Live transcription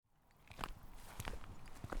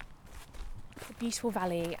beautiful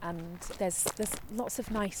valley, and there's lots of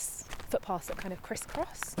nice footpaths that kind of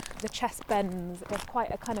crisscross. The Chess bends, there's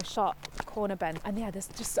quite a kind of sharp corner bend, and yeah, there's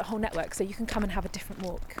just a whole network, so you can come and have a different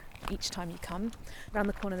walk each time you come. Around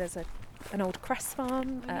the corner there's an old cress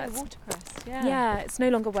farm. Watercress, yeah, it's no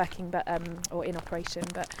longer working, but or in operation.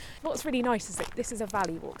 But what's really nice is that this is a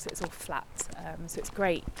valley walk, so it's all flat, so it's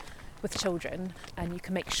great with children, and you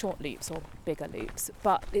can make short loops or bigger loops,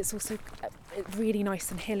 but it's also really nice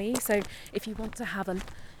and hilly, so if you want to have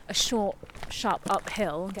a short, sharp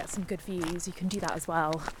uphill and get some good views, you can do that as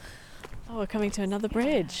well. Oh, we're coming to another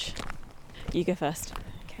bridge. You go first.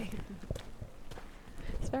 Okay.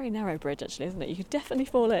 It's a very narrow bridge actually, isn't it? You could definitely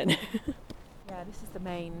fall in. Yeah, this is the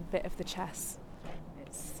main bit of the Chess.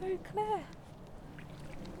 It's so clear.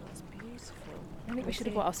 That's beautiful. I think we should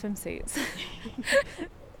have bought our swimsuits.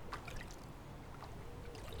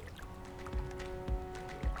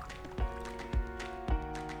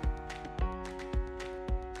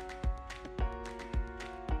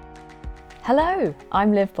 Hello,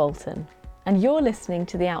 I'm Liv Bolton, and you're listening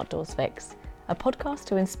to The Outdoors Fix, a podcast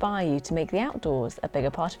to inspire you to make the outdoors a bigger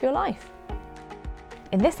part of your life.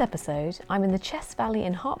 In this episode, I'm in the Chess Valley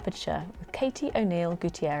in Hertfordshire with Katy O'Neill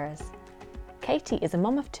Gutierrez. Katy is a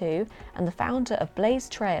mum of two and the founder of Blaze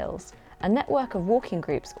Trails, a network of walking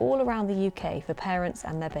groups all around the UK for parents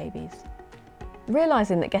and their babies.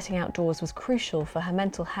 Realising that getting outdoors was crucial for her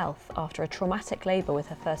mental health after a traumatic labour with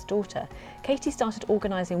her first daughter, Katy started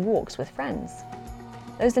organising walks with friends.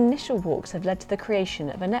 Those initial walks have led to the creation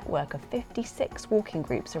of a network of 56 walking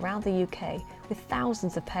groups around the UK, with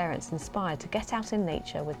thousands of parents inspired to get out in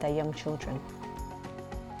nature with their young children.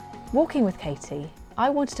 Walking with Katy, I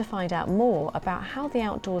wanted to find out more about how the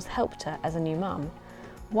outdoors helped her as a new mum,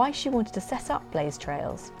 why she wanted to set up Blaze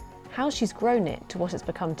Trails, how she's grown it to what it's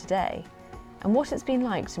become today, and what it's been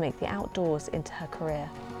like to make the outdoors into her career.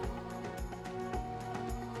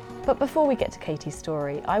 But before we get to Katy's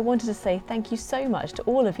story, I wanted to say thank you so much to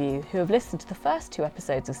all of you who have listened to the first 2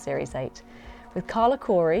 episodes of Series 8, with Carla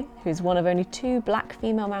Corey, who's one of only 2 black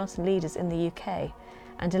female mountain leaders in the UK,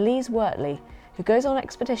 and Elise Wortley, who goes on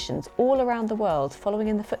expeditions all around the world following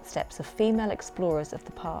in the footsteps of female explorers of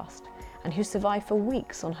the past, and who survived for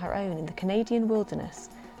weeks on her own in the Canadian wilderness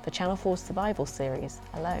for Channel 4's survival series,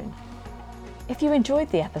 Alone. If you enjoyed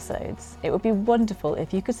the episodes, it would be wonderful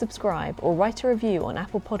if you could subscribe or write a review on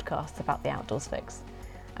Apple Podcasts about The Outdoors Fix.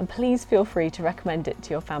 And please feel free to recommend it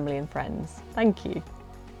to your family and friends. Thank you.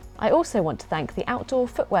 I also want to thank the outdoor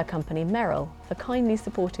footwear company Merrell for kindly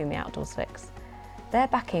supporting The Outdoors Fix. Their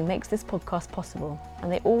backing makes this podcast possible, and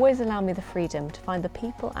they always allow me the freedom to find the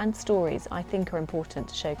people and stories I think are important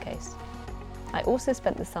to showcase. I also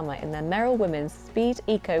spent the summer in their Merrell Women's Speed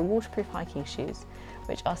Eco waterproof hiking shoes,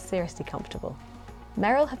 which are seriously comfortable.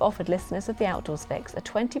 Merrell have offered listeners of The Outdoors Fix a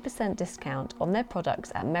 20% discount on their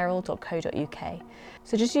products at merrell.co.uk.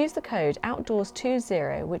 So just use the code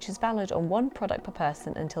OUTDOORS20, which is valid on 1 product per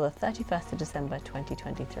person until the 31st of December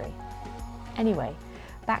 2023. Anyway,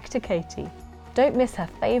 back to Katy. Don't miss her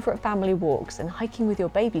favourite family walks and hiking with your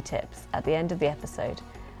baby tips at the end of the episode,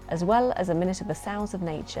 as well as a minute of the sounds of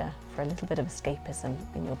nature for a little bit of escapism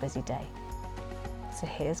in your busy day. So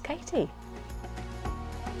here's Katy.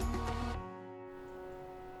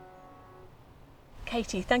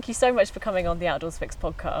 Katy, thank you so much for coming on the Outdoors Fix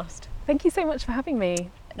podcast. Thank you so much for having me.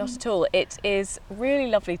 Not at all. It is really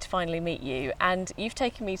lovely to finally meet you, and you've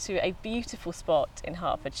taken me to a beautiful spot in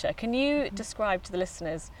Hertfordshire. Can you describe to the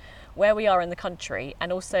listeners where we are in the country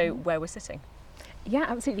and also where we're sitting? Yeah,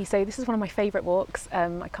 absolutely. So this is one of my favourite walks.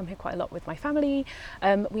 I come here quite a lot with my family.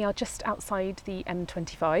 We are just outside the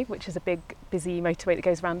M25, which is a big, busy motorway that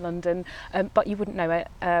goes around London, but you wouldn't know it.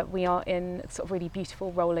 We are in sort of really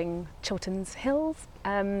beautiful rolling Chilterns Hills,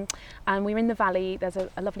 and we're in the valley. There's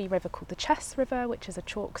a lovely river called the Chess River, which is a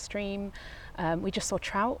chalk stream. We just saw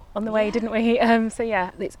trout on the way, didn't we? So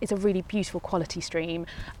yeah, it's a really beautiful quality stream,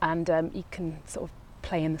 and you can sort of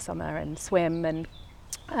play in the summer and swim, and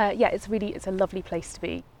it's a lovely place to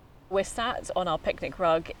be. We're sat on our picnic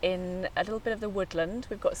rug in a little bit of the woodland.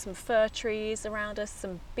 We've got some fir trees around us,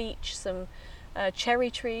 some beech, some cherry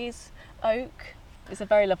trees, oak. It's a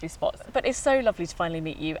very lovely spot. But it's so lovely to finally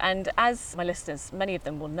meet you. And as my listeners, many of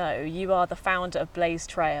them will know, you are the founder of Blaze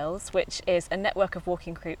Trails, which is a network of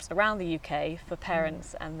walking groups around the UK for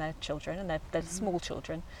parents and their children, and their small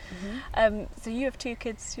children. So you have 2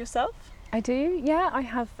 kids yourself? I do, yeah. I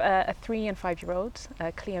have a 3 and 5-year-old,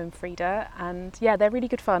 Cleo and Frida, and yeah, they're really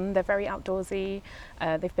good fun. They're very outdoorsy.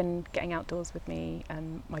 They've been getting outdoors with me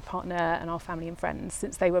and my partner and our family and friends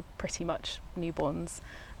since they were pretty much newborns.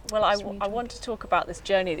 Well, I want to talk about this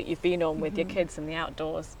journey that you've been on with your kids and the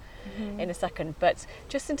outdoors in a second, but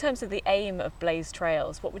just in terms of the aim of Blaze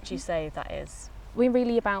Trails, what would you say that is? We're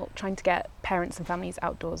really about trying to get parents and families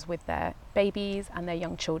outdoors with their babies and their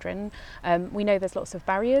young children. We know there's lots of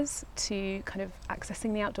barriers to kind of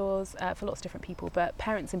accessing the outdoors for lots of different people, but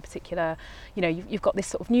parents in particular, you know, you've got this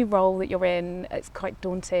sort of new role that you're in. It's quite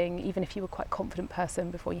daunting, even if you were quite a confident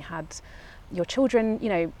person before you had your children. You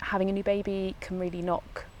know, having a new baby can really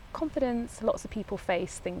knock confidence. Lots of people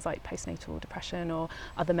face things like postnatal depression or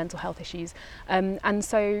other mental health issues, and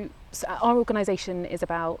so our organisation is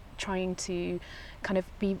about trying to kind of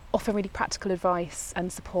offer really practical advice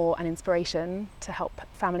and support and inspiration to help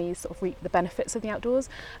families sort of reap the benefits of the outdoors.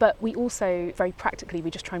 But we also, very practically, we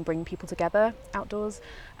just try and bring people together outdoors.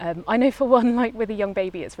 I know for one, like with a young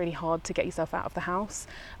baby, it's really hard to get yourself out of the house,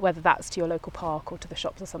 whether that's to your local park or to the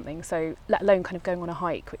shops or something. So let alone kind of going on a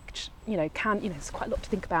hike, which, it's quite a lot to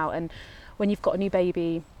think about. And when you've got a new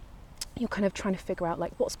baby, you're kind of trying to figure out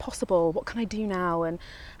like what's possible, what can I do now, and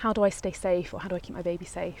how do I stay safe, or how do I keep my baby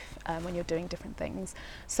safe when you're doing different things.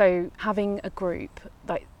 So having a group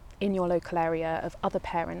like in your local area of other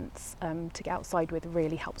parents to get outside with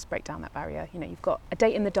really helps break down that barrier. You know, you've got a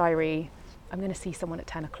date in the diary, I'm going to see someone at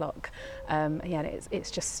 10 o'clock.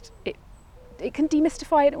 It can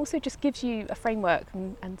demystify it. Also just gives you a framework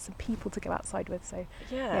and some people to go outside with. So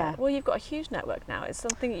yeah. Well, you've got a huge network now. It's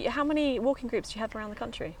something. How many walking groups do you have around the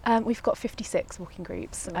country? We've got 56 walking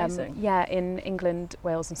groups. Amazing. In England,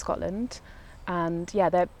 Wales, and Scotland. And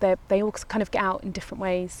they all kind of get out in different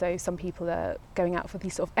ways. So some people are going out for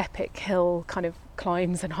these sort of epic hill kind of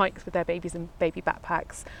climbs and hikes with their babies and baby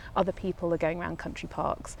backpacks. Other people are going around country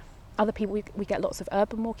parks. Other people, we get lots of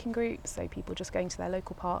urban walking groups, so people just going to their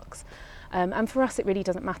local parks. And for us, it really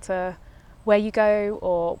doesn't matter where you go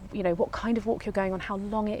or, you know, what kind of walk you're going on, how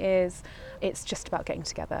long it is. It's just about getting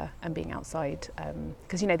together and being outside.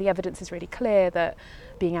 Because, the evidence is really clear that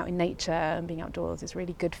being out in nature and being outdoors is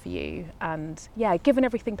really good for you. And given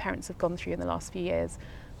everything parents have gone through in the last few years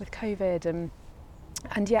with COVID and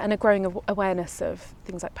a growing awareness of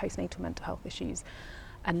things like postnatal mental health issues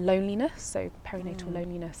and loneliness, so perinatal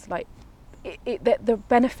loneliness, like the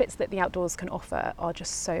benefits that the outdoors can offer are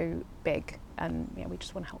just so big, and we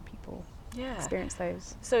just want to help people experience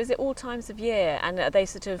those. So is it all times of year, and are they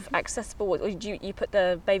sort of accessible, or do you put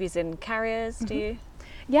the babies in carriers, do you?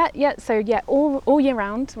 So all year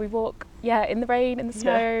round we walk in the rain, in the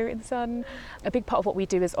snow, in the sun. A big part of what we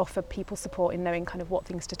do is offer people support in knowing kind of what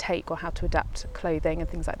things to take or how to adapt clothing and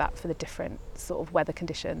things like that for the different sort of weather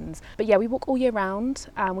conditions. But we walk all year round,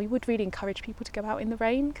 and we would really encourage people to go out in the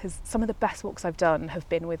rain, because some of the best walks I've done have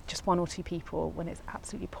been with just one or two people when it's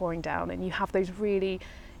absolutely pouring down, and you have those really,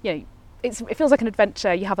 it feels like an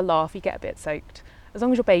adventure. You have a laugh, you get a bit soaked. As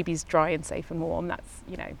long as your baby's dry and safe and warm, that's,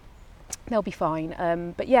 they'll be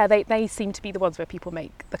fine. But they seem to be the ones where people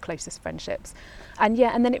make the closest friendships. And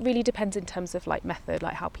then it really depends in terms of like method,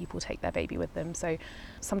 like how people take their baby with them. So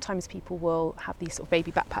sometimes people will have these sort of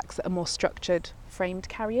baby backpacks that are more structured framed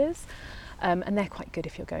carriers. And they're quite good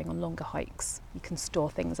if you're going on longer hikes. You can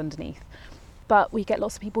store things underneath. But we get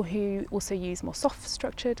lots of people who also use more soft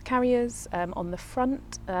structured carriers on the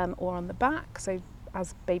front or on the back. So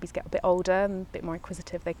as babies get a bit older and a bit more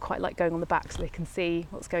inquisitive, they quite like going on the back so they can see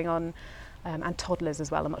what's going on. And toddlers as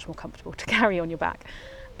well are much more comfortable to carry on your back.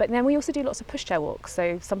 But then we also do lots of pushchair walks.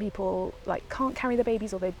 So some people can't carry their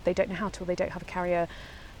babies, or they don't know how to, or they don't have a carrier,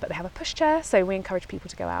 but they have a pushchair. So we encourage people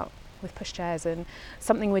to go out with pushchairs. And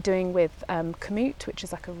something we're doing with Komoot, which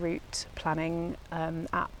is like a route planning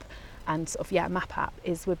app, and sort of map app,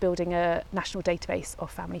 is we're building a national database of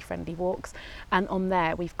family friendly walks, and on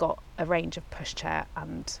there we've got a range of pushchair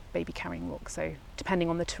and baby carrying walks. So depending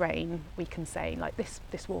on the terrain, we can say like this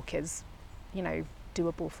walk is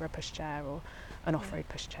doable for a pushchair or an off-road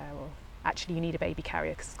pushchair, or actually you need a baby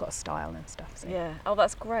carrier because it's got a style and stuff. So. Oh,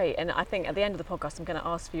 that's great. And I think at the end of the podcast I'm going to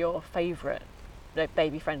ask for your favourite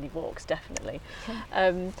baby friendly walks, definitely.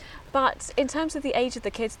 But in terms of the age of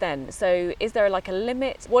the kids then, so is there like a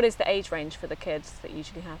limit? What is the age range for the kids that you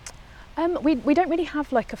usually have? We don't really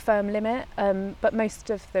have like a firm limit, but most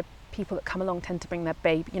of the people that come along tend to bring their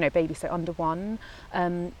baby, so under one,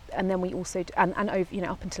 and then we also and over,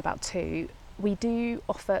 up until about 2. We do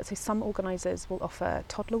offer, so some organisers will offer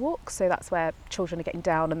toddler walks, so that's where children are getting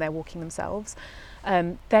down and they're walking themselves.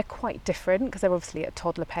 They're quite different because they're obviously at a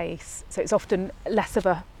toddler pace, so it's often less of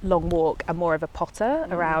a long walk and more of a potter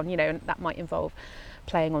around, and that might involve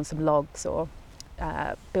playing on some logs or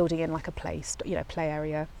building in like a play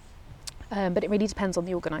area. But it really depends on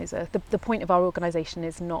the organiser. The point of our organisation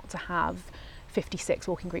is not to have 56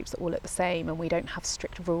 walking groups that all look the same, and we don't have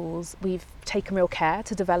strict rules. We've taken real care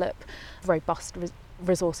to develop robust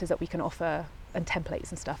resources that we can offer, and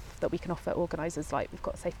templates and stuff that we can offer organisers. Like, we've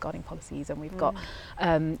got safeguarding policies, and we've got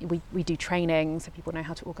we do training so people know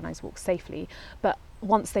how to organise walks safely. But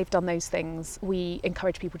once they've done those things, we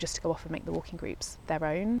encourage people just to go off and make the walking groups their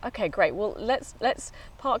own. Okay, great. Well, let's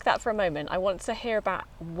park that for a moment. I want to hear about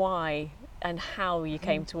why and how you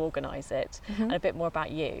came to organise it, and a bit more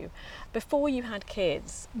about you. Before you had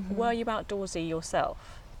kids, were you outdoorsy yourself?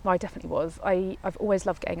 I definitely was. I've always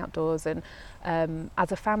loved getting outdoors, and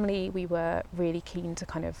as a family we were really keen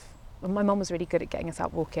to my mum was really good at getting us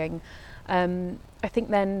out walking. I think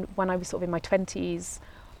then when I was sort of in my 20s,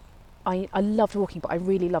 I loved walking, but I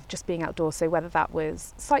really loved just being outdoors. So whether that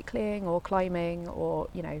was cycling or climbing or,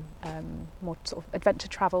 more sort of adventure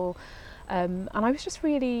travel. And I just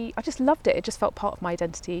loved it. It just felt part of my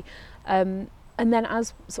identity. And then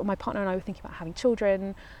as sort of my partner and I were thinking about having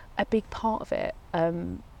children, a big part of it,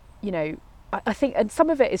 I think, and some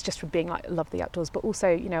of it is just from being like, love the outdoors, but also,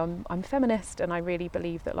 I'm feminist, and I really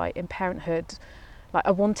believe that like in parenthood, like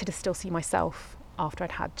I wanted to still see myself after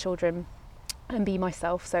I'd had children and be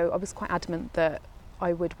myself. So I was quite adamant that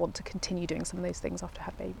I would want to continue doing some of those things after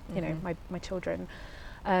I had my children.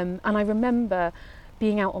 And I remember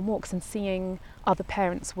being out on walks and seeing other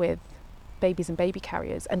parents with babies and baby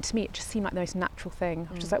carriers, and to me it just seemed like the most natural thing.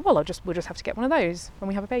 I was just like, well, we'll just have to get one of those when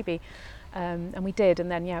we have a baby. And we did, and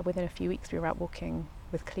then within a few weeks we were out walking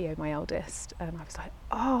with Cleo, my eldest, and I was like,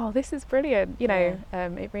 oh, this is brilliant.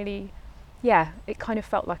 It really, it kind of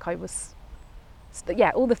felt like I was,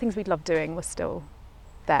 all the things we'd loved doing were still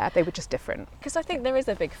there. They were just different. Because I think there is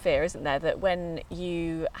a big fear, isn't there, that when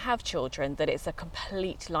you have children, that it's a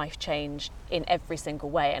complete life change in every single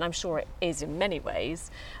way. And I'm sure it is in many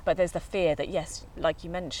ways, but there's the fear that, yes, like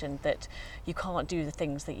you mentioned, that you can't do the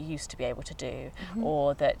things that you used to be able to do,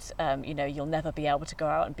 or that you'll never be able to go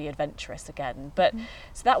out and be adventurous again. But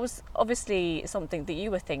so that was obviously something that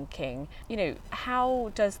you were thinking.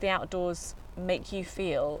 How does the outdoors make you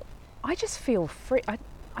feel? I just feel free.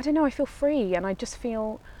 I don't know, I feel free, and I just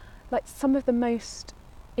feel like some of the most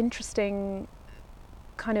interesting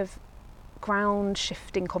kind of ground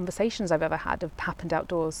shifting conversations I've ever had have happened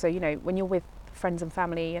outdoors. So, when you're with friends and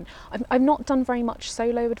family, and I've not done very much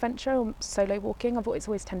solo adventure or solo walking. It's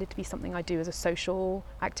always tended to be something I do as a social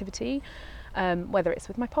activity, whether it's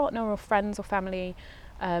with my partner or friends or family.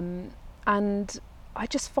 And I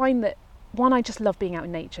just find that, one, I just love being out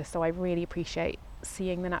in nature, so I really appreciate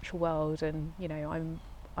seeing the natural world, and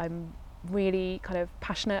I'm really kind of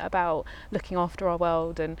passionate about looking after our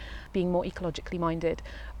world and being more ecologically minded.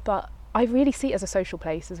 But I really see it as a social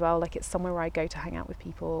place as well. Like, it's somewhere where I go to hang out with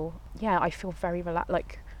people. Yeah, I feel very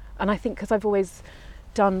relaxed. And I think because I've always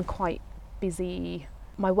done quite busy,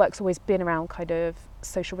 my work's always been around kind of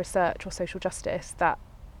social research or social justice,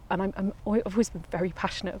 and I've always been very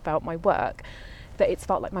passionate about my work, that it's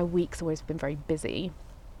felt like my week's always been very busy.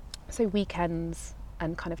 So weekends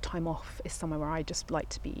and kind of time off is somewhere where I just like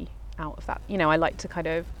to be out of that. I like to kind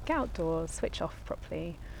of get outdoors, switch off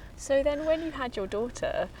properly. So then when you had your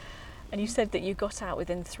daughter, and you said that you got out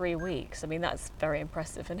within 3 weeks, I mean, that's very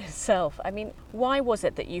impressive in itself. I mean, why was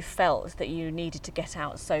it that you felt that you needed to get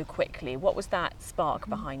out so quickly? What was that spark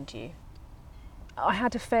behind you? I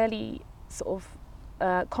had a fairly sort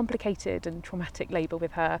of complicated and traumatic labour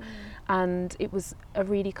with her, and it was a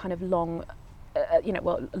really kind of long.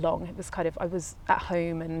 It was kind of, I was at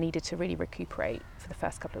home and needed to really recuperate for the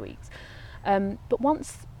first couple of weeks. But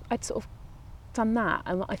once I'd sort of done that,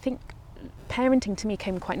 and I think parenting to me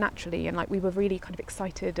came quite naturally, and like we were really kind of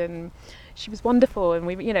excited, and she was wonderful, and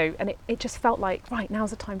and it just felt like, right,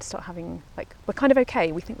 now's the time to start having, like, we're kind of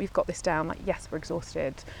okay, we think we've got this down, like, yes, we're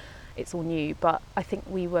exhausted, it's all new, but I think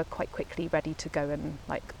we were quite quickly ready to go and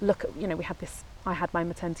like look at, I had my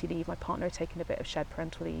maternity leave, my partner had taken a bit of shared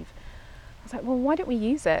parental leave. I was like, well, why don't we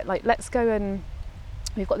use it? Like, let's go, and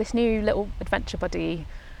we've got this new little adventure buddy.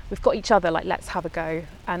 We've got each other, like, let's have a go.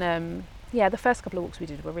 And the first couple of walks we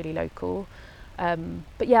did were really local.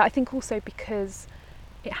 But yeah, I think also because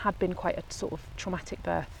it had been quite a sort of traumatic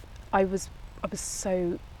birth, I was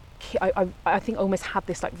so, I think I almost had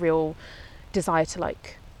this like real desire to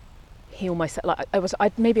like heal myself.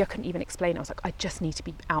 Like maybe I couldn't even explain it. I was like, I just need to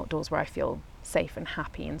be outdoors where I feel safe and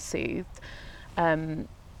happy and soothed.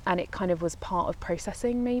 And it kind of was part of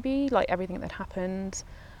processing, maybe, like everything that happened.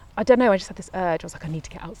 I don't know, I just had this urge. I was like, I need to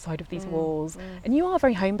get outside of these walls. And you are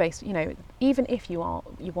very home-based, even if you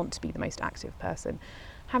want to be the most active person.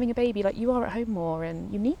 Having a baby, like, you are at home more,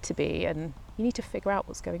 and you need to be, and you need to figure out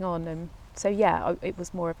what's going on. And so, it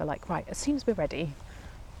was more of a like, right, as soon as we're ready,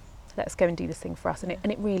 let us go and do this thing for us, and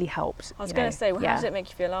it really helped. I was going to say, well, how did it make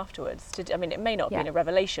you feel afterwards? I mean, it may not have been a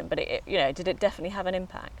revelation, but did it definitely have an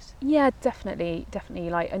impact? Yeah, definitely.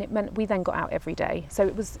 Like, and it meant we then got out every day. So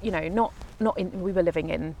it was, not in. We were living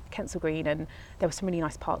in Kensal Green, and there were some really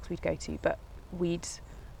nice parks we'd go to. But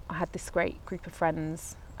I had this great group of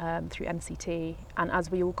friends through NCT, and as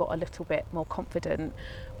we all got a little bit more confident,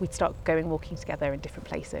 we'd start walking together in different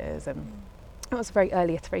places, and that was a very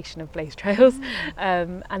early iteration of Blaze Trails.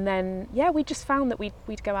 And then we just found that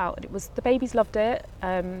we'd go out, and the babies loved it.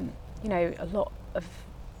 A lot of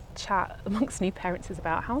chat amongst new parents is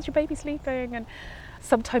about how's your baby sleeping, and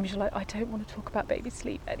sometimes you're like, I don't want to talk about baby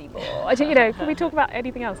sleep anymore. Can we talk about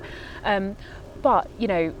anything else? But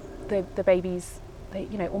the babies,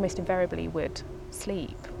 they almost invariably would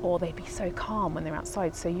sleep, or they'd be so calm when they're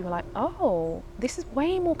outside. So you were like, oh, this is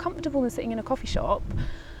way more comfortable than sitting in a coffee shop,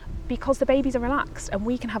 because the babies are relaxed and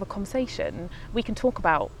we can have a conversation. We can talk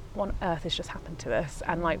about what on earth has just happened to us,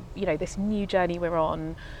 and this new journey we're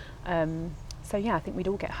on. So I think we'd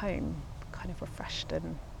all get home kind of refreshed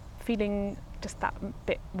and feeling just that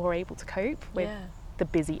bit more able to cope with the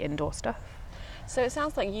busy indoor stuff. So it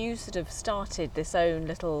sounds like you sort of started this own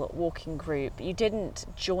little walking group. You didn't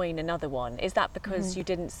join another one. Is that because you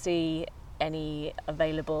didn't see any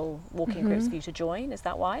available walking groups for you to join? Is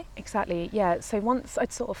that why? Exactly, yeah. So once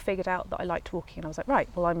I'd sort of figured out that I liked walking, and I was like, right,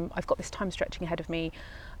 well, I've got this time stretching ahead of me.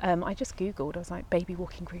 I just Googled, I was like, baby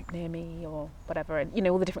walking group near me or whatever, and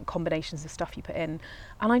all the different combinations of stuff you put in,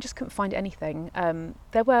 and I just couldn't find anything.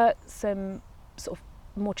 There were some sort of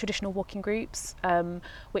more traditional walking groups,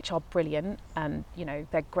 which are brilliant, and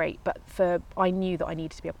they're great, but I knew that I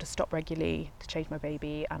needed to be able to stop regularly to change my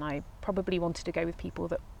baby, and I probably wanted to go with people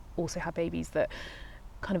that also had babies that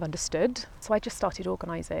kind of understood. So I just started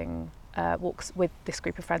organising walks with this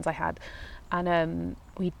group of friends I had, and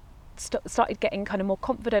we started getting kind of more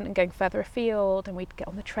confident and going further afield, and we'd get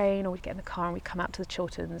on the train or we'd get in the car and we'd come out to the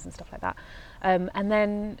Chilterns and stuff like that. And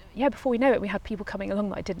then before we know it, we had people coming along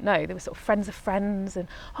that I didn't know. They were sort of friends of friends, and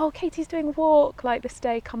oh, Katie's doing a walk like this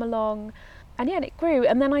day, come along. And and it grew.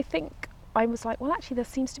 And then I think I was like, well, actually there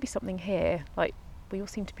seems to be something here, like we all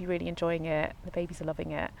seem to be really enjoying it, the babies are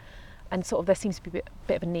loving it, and sort of there seems to be a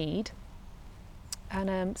bit of a need.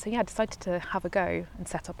 And so I decided to have a go and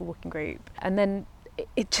set up a walking group, and then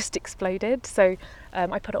it just exploded. So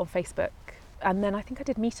I put it on Facebook, and then I think I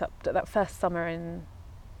did meetup that first summer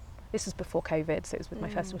this was before COVID, so it was with my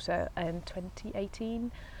first daughter in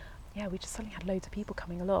 2018. We just suddenly had loads of people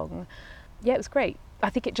coming along. It was great. I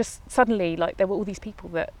think it just suddenly, like, there were all these people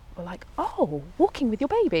that were like, oh, walking with your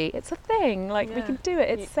baby, it's a thing, like we can do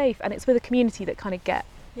it, it's safe, and it's with a community that kind of get,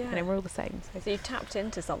 we're all the same. So you tapped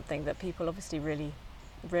into something that people obviously really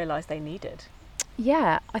realised they needed.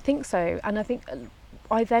 Yeah, I think so. And I think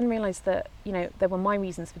I then realised that, there were my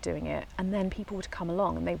reasons for doing it, and then people would come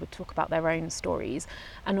along and they would talk about their own stories.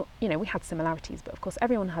 And, we had similarities, but of course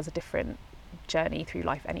everyone has a different journey through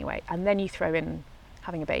life anyway. And then you throw in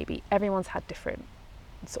having a baby. Everyone's had different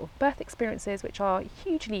sort of birth experiences, which are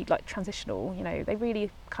hugely like transitional. They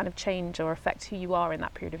really kind of change or affect who you are in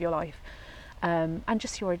that period of your life, and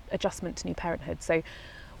just your adjustment to new parenthood. So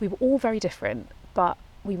we were all very different, but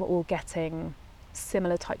we were all getting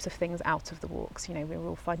similar types of things out of the walks. We were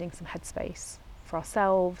all finding some headspace for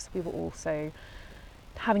ourselves. We were also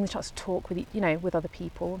having the chance to talk with with other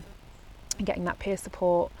people and getting that peer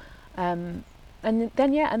support. And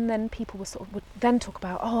then people would then talk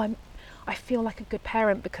about, I feel like a good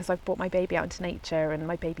parent because I've brought my baby out into nature and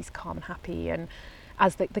my baby's calm and happy. And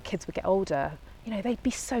as the kids would get older, they'd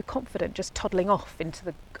be so confident just toddling off into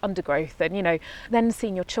the undergrowth, and then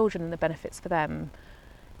seeing your children and the benefits for them.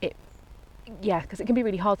 Because it can be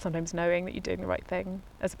really hard sometimes knowing that you're doing the right thing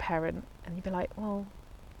as a parent, and you'd be like, well,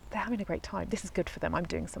 they're having a great time, this is good for them, I'm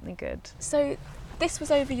doing something good. So this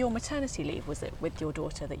was over your maternity leave, was it, with your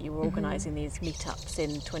daughter, that you were organising these meetups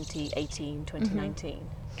in 2018, 2019?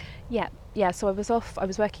 Yeah, so I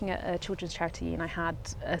was working at a children's charity, and I had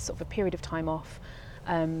a sort of a period of time off,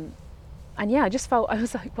 and I just felt, I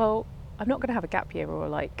was like, well, I'm not going to have a gap year or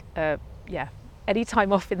any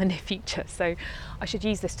time off in the near future, so I should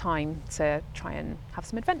use this time to try and have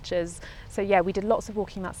some adventures. So we did lots of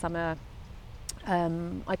walking that summer.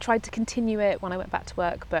 I tried to continue it when I went back to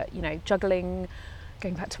work, but juggling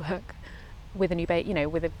going back to work with a new baby,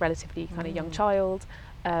 with a relatively kind of young child,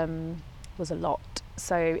 was a lot.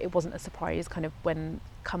 So it wasn't a surprise kind of when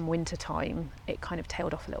come winter time it kind of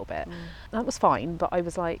tailed off a little bit. That was fine, but I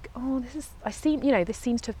was like, this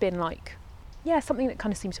seems to have been like something that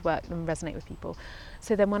kind of seemed to work and resonate with people.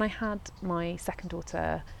 So then when I had my second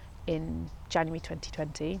daughter in January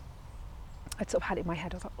 2020, I'd sort of had it in my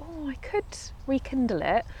head, I was like, I could rekindle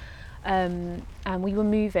it. And we were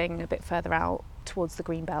moving a bit further out towards the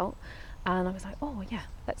green belt, and I was like, oh yeah,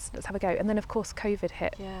 let's have a go. And then of course COVID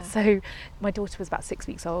hit. Yeah. So my daughter was about 6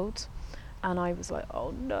 weeks old, and I was like,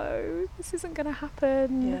 oh no, this isn't going to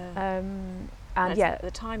happen. Yeah. And it's yeah, at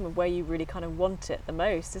the time of where you really kind of want it the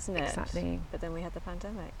most, isn't it? Exactly. But then we had the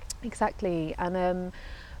pandemic. Exactly. And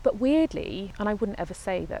but weirdly, and I wouldn't ever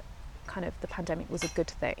say that kind of the pandemic was a good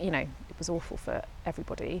thing, you know, it was awful for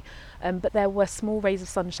everybody, but there were small rays of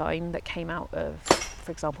sunshine that came out of,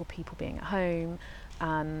 for example, people being at home.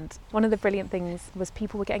 And one of the brilliant things was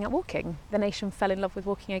people were getting out walking. The nation fell in love with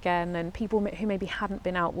walking again, and people who maybe hadn't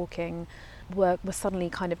been out walking were suddenly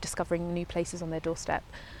kind of discovering new places on their doorstep.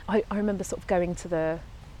 I remember sort of going to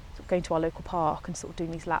our local park and sort of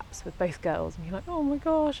doing these laps with both girls and being like, oh my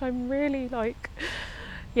gosh, I'm really like,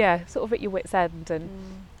 yeah, sort of at your wit's end.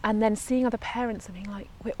 And then seeing other parents and being like,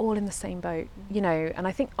 we're all in the same boat, you know. And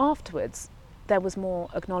I think afterwards there was more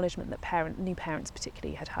acknowledgement that new parents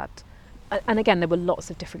particularly had, and again, there were lots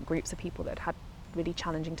of different groups of people that had really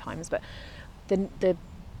challenging times, but the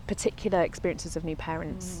particular experiences of new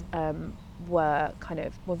parents were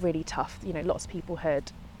really tough. You know, lots of people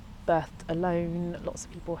had birthed alone, lots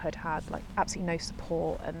of people had like absolutely no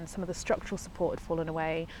support, and some of the structural support had fallen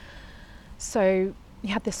away. So you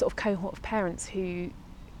had this sort of cohort of parents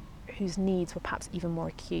whose needs were perhaps even more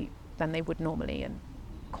acute than they would normally, and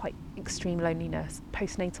quite extreme loneliness,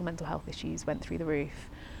 postnatal mental health issues went through the roof.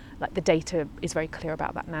 Like the data is very clear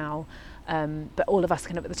about that now, but all of us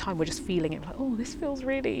kind of at the time were just feeling it, like, oh, this feels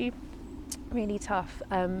really, really tough.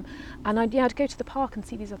 And I'd go to the park and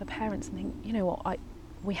see these other parents and think, you know what,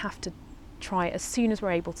 we have to try as soon as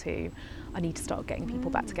we're able to. I need to start getting people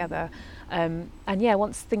back together. And yeah,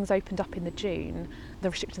 once things opened up in the June, the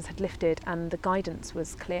restrictions had lifted and the guidance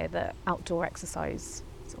was clear that outdoor exercise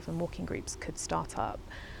sort of and walking groups could start up.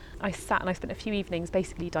 I sat and I spent a few evenings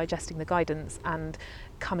basically digesting the guidance and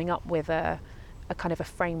coming up with a kind of a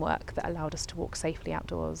framework that allowed us to walk safely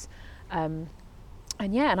outdoors. And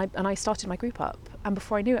I started my group up, and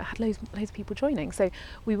before I knew it, I had loads of people joining. So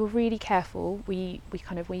we were really careful. We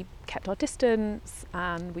kept our distance,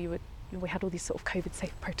 and we had all these sort of COVID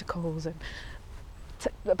safe protocols and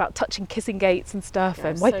about touching kissing gates and stuff,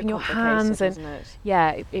 and wiping your hands, and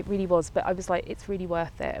it really was. But I was like, it's really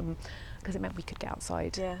worth it, because it meant we could get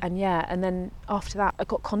outside. And then after that, I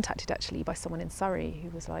got contacted actually by someone in Surrey who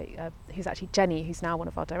was like, who's actually Jenny, who's now one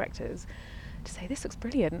of our directors, to say, this looks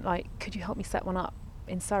brilliant, like, could you help me set one up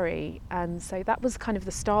in Surrey? And so that was kind of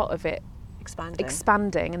the start of it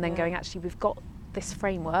expanding and then going, actually, we've got this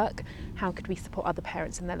framework, how could we support other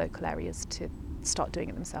parents in their local areas to start doing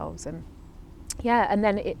it themselves? And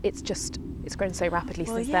then it's grown so rapidly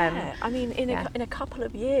since then. I mean, in a couple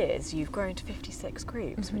of years, you've grown to 56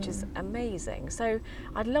 groups, which is amazing. So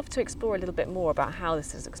I'd love to explore a little bit more about how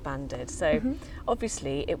this has expanded. So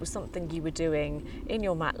obviously, it was something you were doing in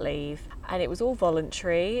your mat leave, and it was all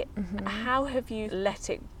voluntary. How have you let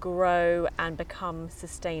it grow and become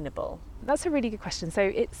sustainable? That's a really good question.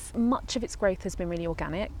 So much of its growth has been really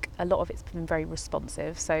organic. A lot of it's been very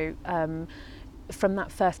responsive. So from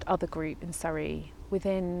that first other group in Surrey,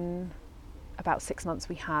 within about 6 months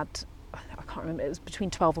we had, I can't remember, it was between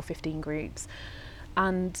 12 or 15 groups.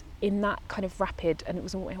 And in that kind of rapid, and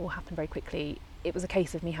it all happened very quickly, it was a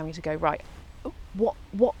case of me having to go, right, what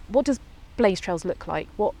does Blaze Trails look like?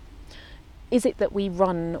 What is it that we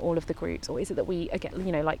run all of the groups, or is it that we, again,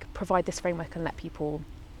 you know, like provide this framework and let people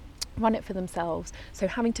run it for themselves? So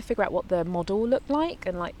having to figure out what the model looked like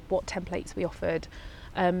and like what templates we offered,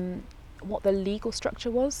 what the legal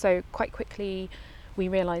structure was. So quite quickly we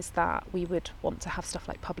realised that we would want to have stuff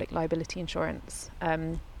like public liability insurance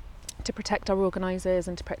to protect our organisers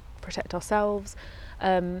and to protect ourselves,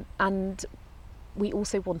 and we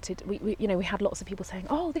also wanted, we had lots of people saying,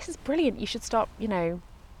 oh, this is brilliant, you should start, you know,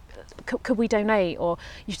 could we donate, or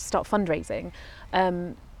you should start fundraising,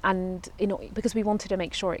 and because we wanted to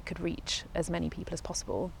make sure it could reach as many people as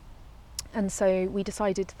possible. And so we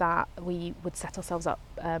decided that we would set ourselves up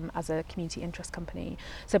as a community interest company.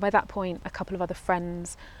 So by that point, a couple of other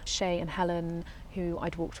friends, Shay and Helen, who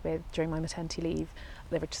I'd walked with during my maternity leave,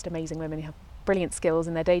 they were just amazing women who have brilliant skills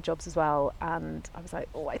in their day jobs as well. And I was like,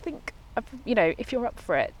 oh, I think, you know, if you're up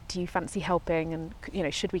for it, do you fancy helping? And, you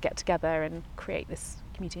know, should we get together and create this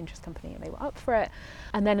community interest company? And they were up for it.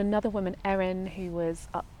 And then another woman, Erin, who was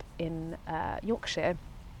up in Yorkshire,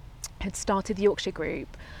 had started the Yorkshire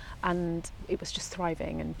group, and it was just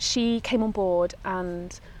thriving, and she came on board,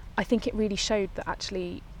 and I think it really showed that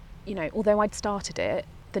actually, you know, although I'd started it,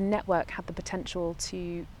 the network had the potential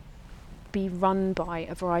to be run by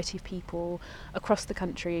a variety of people across the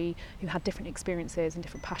country who had different experiences and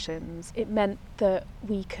different passions. It meant that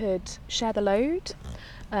we could share the load.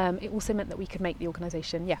 It also meant that we could make the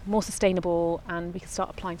organisation more sustainable, and we could start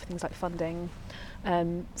applying for things like funding.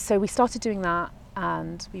 So we started doing that,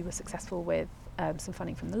 and we were successful with some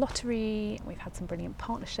funding from the lottery. We've had some brilliant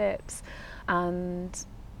partnerships, and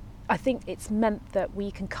I think it's meant that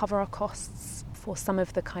we can cover our costs for some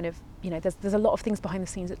of the kind of, there's a lot of things behind the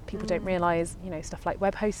scenes that people don't realise, stuff like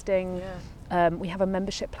web hosting. We have a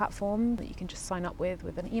membership platform that you can just sign up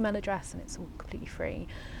with an email address, and it's all completely free.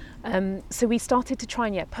 So we started to try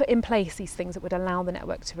and put in place these things that would allow the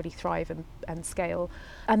network to really thrive and scale.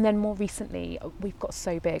 And then more recently, we've got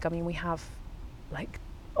so big. I mean, we have,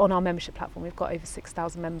 on our membership platform, we've got over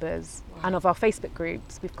 6,000 members. Wow. And of our Facebook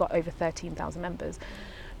groups, we've got over 13,000 members.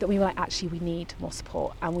 That we were like, actually, we need more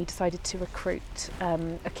support, and we decided to recruit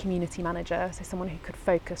a community manager, so someone who could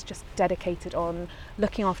focus, just dedicated on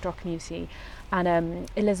looking after our community. And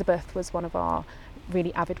Elizabeth was one of our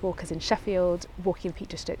really avid walkers in Sheffield, walking in the Peak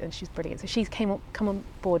District, and she's brilliant. So she's come on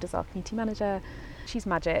board as our community manager. She's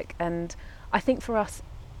magic, and I think for us,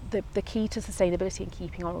 the key to sustainability and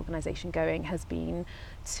keeping our organisation going has been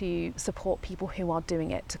to support people who are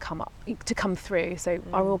doing it to come through. So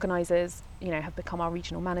our organisers, have become our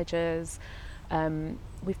regional managers.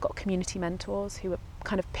 We've got community mentors who are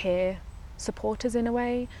kind of peer supporters in a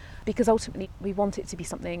way, because ultimately we want it to be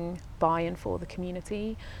something by and for the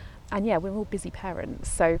community. And we're all busy parents,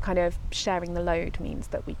 so kind of sharing the load means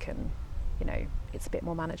that we can, it's a bit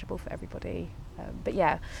more manageable for everybody. But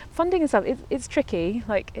funding and stuff, it's tricky.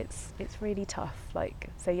 It's really tough.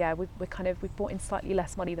 We've brought in slightly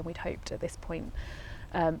less money than we'd hoped at this point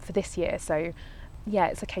for this year. So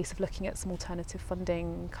it's a case of looking at some alternative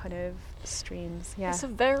funding kind of streams. It's a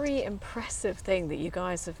very impressive thing that you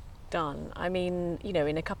guys have done. I mean,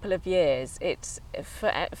 in a couple of years, it's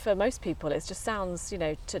for most people, it just sounds,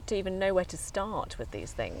 to even know where to start with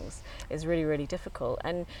these things is really, really difficult.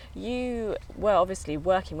 And you were obviously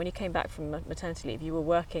working, when you came back from maternity leave, you were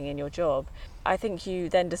working in your job. I think you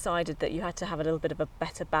then decided that you had to have a little bit of a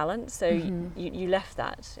better balance, so you left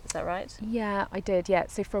that, is that right? Yeah, I did,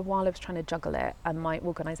 So for a while I was trying to juggle it, and my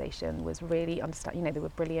organisation was really they were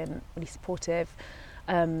brilliant, really supportive.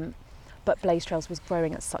 But Blaze Trails was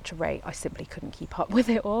growing at such a rate, I simply couldn't keep up with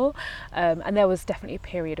it all. And there was definitely a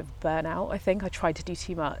period of burnout, I think. I tried to do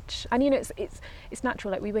too much. And it's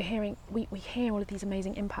natural, we were hearing, we hear all of these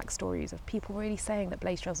amazing impact stories of people really saying that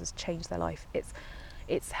Blaze Trails has changed their life.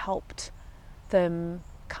 It's helped them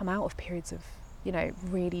come out of periods of,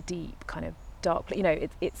 really deep, kind of dark,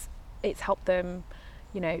 it's helped them,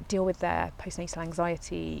 deal with their postnatal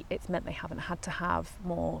anxiety. It's meant they haven't had to have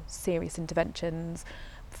more serious interventions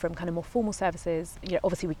from kind of more formal services.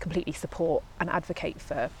 Obviously we completely support and advocate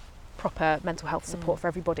for proper mental health support for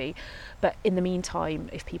everybody, but in the meantime,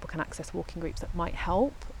 if people can access walking groups that might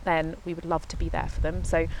help, then we would love to be there for them.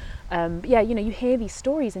 So you hear these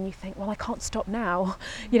stories and you think, well, I can't stop now.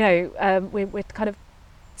 We're kind of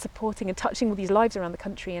supporting and touching all these lives around the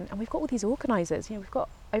country, and we've got all these organisers. We've got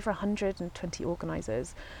over 120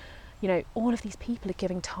 organisers. All of these people are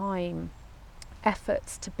giving time,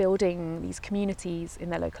 efforts to building these communities in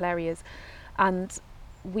their local areas, and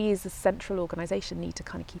we as a central organisation need to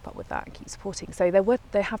kind of keep up with that and keep supporting. So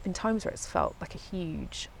there have been times where it's felt like a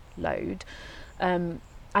huge load, and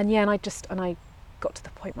I got to the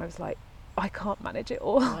point where I was like, I can't manage it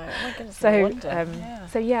all. Oh my goodness, there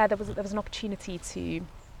was an opportunity to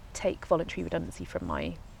take voluntary redundancy from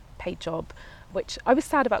my paid job, which I was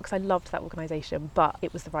sad about because I loved that organisation, but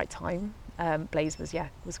it was the right time. Blaze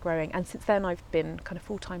was growing, and since then I've been kind of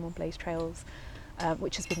full-time on Blaze Trails,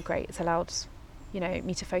 which has been great. It's allowed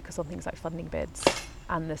me to focus on things like funding bids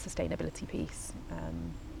and the sustainability piece,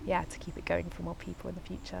 to keep it going for more people in the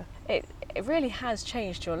future. It really has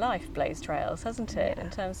changed your life, Blaze Trails, hasn't it? In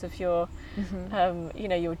terms of your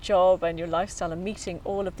your job and your lifestyle and meeting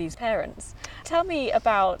all of these parents. Tell me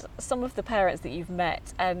about some of the parents that you've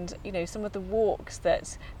met, and some of the walks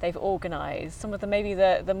that they've organised, some of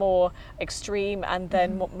the more extreme and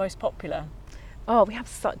then most popular. Oh, we have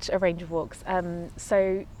such a range of walks.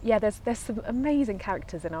 There's some amazing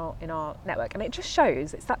characters in our network, and it just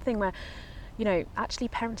shows. It's that thing where actually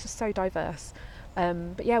parents are so diverse.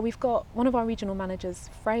 We've got one of our regional managers,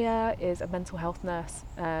 Freya, is a mental health nurse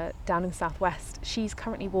down in the southwest. She's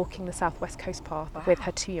currently walking the Southwest Coast Path with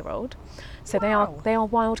her 2-year-old. So they are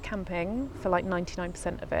wild camping for like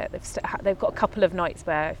 99% of it. They've got a couple of nights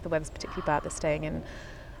where if the weather's particularly bad, they're staying in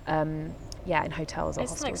hotels or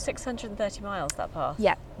hostels. It's like 630 miles, that path.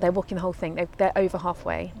 Yeah, they're walking the whole thing. They're over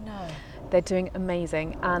halfway. No. They're doing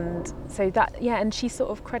amazing, and so that, yeah, and she sort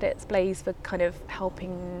of credits Blaze for kind of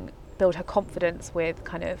helping build her confidence with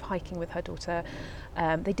kind of hiking with her daughter.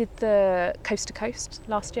 They did the coast to coast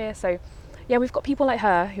last year, so yeah, we've got people like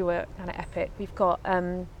her who are kind of epic. We've got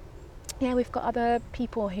we've got other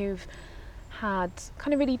people who've had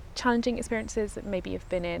kind of really challenging experiences, that maybe have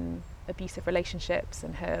been in abusive relationships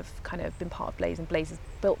and have kind of been part of Blaze, and Blaze has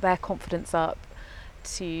built their confidence up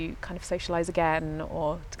to kind of socialise again,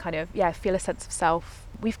 or to kind of feel a sense of self.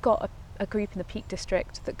 We've got a group in the Peak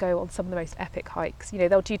District that go on some of the most epic hikes. You know,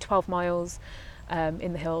 they'll do 12 miles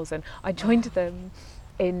in the hills, and I joined them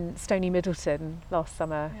in Stony Middleton last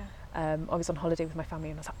summer. I was on holiday with my family,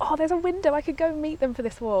 and I was like, oh, there's a window, I could go and meet them for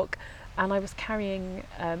this walk. And I was carrying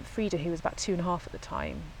Frida, who was about 2.5 at the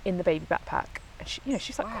time, in the baby backpack. And she, you know,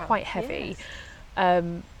 she's like quite heavy.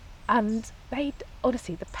 Yes. And they,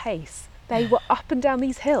 honestly, the pace, they were up and down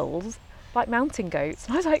these hills like mountain goats.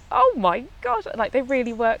 And I was like, oh my gosh, like they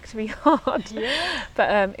really worked me hard. Yeah.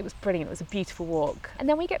 But it was brilliant. It was a beautiful walk. And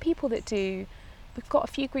then we get people that do, we've got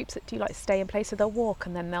a few groups that do like stay in place. So they'll walk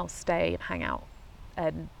and then they'll stay and hang out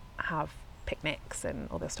and have picnics,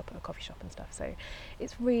 or they'll stop at a coffee shop and stuff. So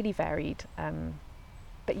it's really varied.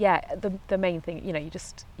 But yeah, the main thing, you know, you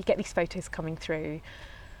get these photos coming through,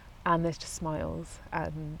 and there's just smiles,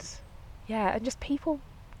 and and just people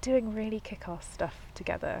doing really kick-ass stuff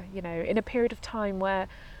together, you know, in a period of time where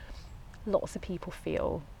lots of people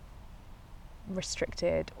feel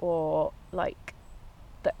restricted, or like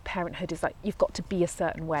that parenthood is like, you've got to be a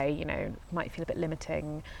certain way, you know, might feel a bit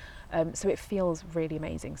limiting. So it feels really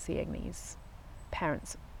amazing seeing these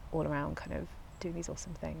parents all around kind of doing these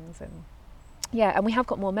awesome things. And we have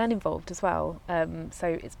got more men involved as well.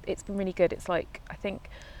 So it's been really good. It's like, I think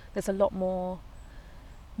there's a lot more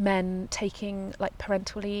men taking like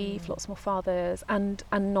parental leave, lots more fathers and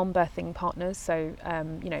non-birthing partners. So,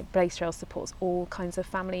 you know, Blaze Trails supports all kinds of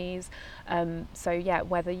families. So yeah,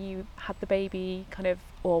 whether you had the baby kind of,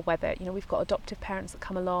 or whether, you know, we've got adoptive parents that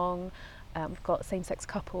come along, we've got same-sex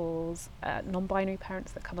couples, non-binary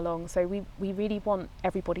parents that come along. So we really want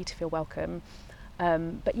everybody to feel welcome.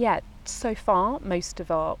 But yeah, so far, most of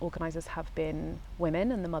our organisers have been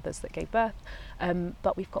women and the mothers that gave birth.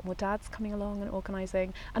 But we've got more dads coming along and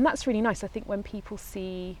organising. And that's really nice. I think when people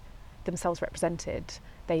see themselves represented,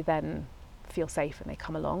 they then feel safe and they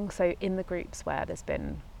come along. So in the groups where there's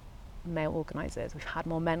been male organisers, we've had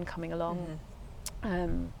more men coming along.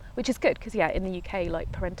 Which is good, because in the UK,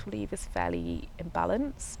 like, parental leave is fairly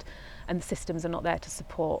imbalanced, and the systems are not there to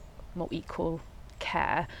support more equal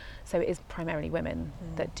care. So it is primarily women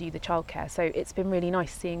that do the childcare. So it's been really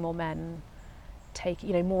nice seeing more men take,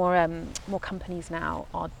 you know, more companies now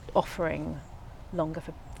are offering longer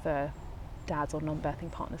for dads or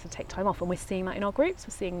non-birthing partners to take time off, and we're seeing that in our groups.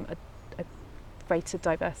 We're seeing a greater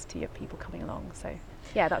diversity of people coming along. So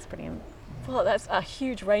yeah, that's brilliant. Well, that's a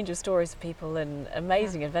huge range of stories of people and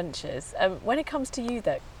amazing adventures. When it comes to you,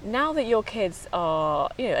 though, now that your kids are,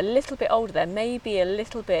 you know, a little bit older, they're maybe a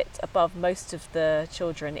little bit above most of the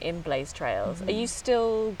children in Blaze Trails. Are you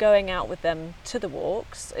still going out with them to the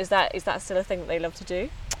walks? Is that still a thing that they love to do?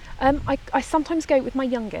 I sometimes go with my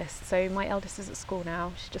youngest. So my eldest is at school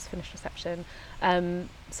now. She's just finished reception.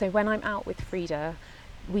 So when I'm out with Frida,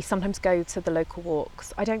 we sometimes go to the local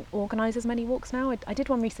walks. I don't organise as many walks now. I did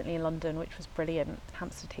one recently in London, which was brilliant,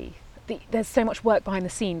 Hampstead Heath. There's so much work behind the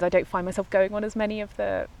scenes, I don't find myself going on as many of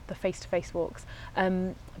the face-to-face walks.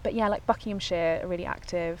 But yeah, like Buckinghamshire are really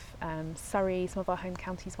active. Surrey, some of our home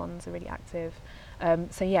counties ones are really active.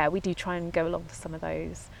 So yeah, we do try and go along to some of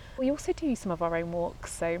those. We also do some of our own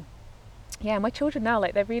walks. So yeah, my children now,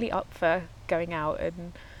 like, they're really up for going out,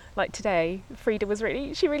 and like today,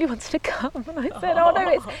 Frida she really wanted to come, and I said, oh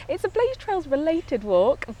no, it's a Blaze Trails related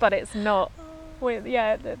walk, but it's not.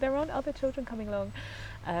 There aren't other children coming along.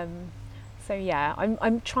 So yeah,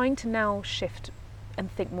 I'm trying to now shift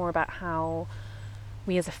and think more about how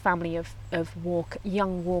we as a family of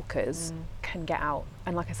young walkers can get out.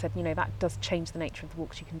 And like I said, you know, that does change the nature of the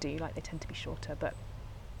walks you can do. Like, they tend to be shorter, but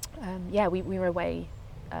we were away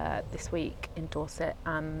this week in Dorset,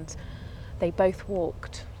 and they both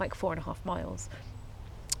walked like 4.5 miles.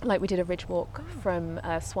 Like, we did a ridge walk from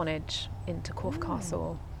Swanage into Corfe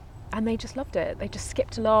Castle, and they just loved it. They just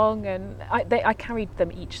skipped along, and I carried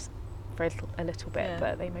them each for a little bit,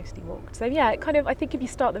 but they mostly walked. So yeah, kind of, I think if you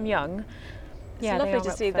start them young, it's lovely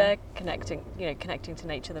to see they're connecting to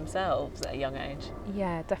nature themselves at a young age.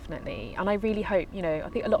 Yeah, definitely. And I really hope, you know, I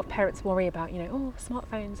think a lot of parents worry about, you know,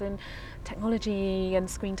 smartphones and technology and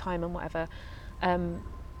screen time and whatever. And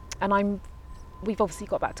we've obviously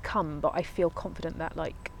got that to come, but I feel confident that,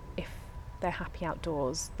 like, if they're happy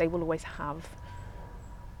outdoors, they will always have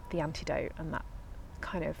the antidote and that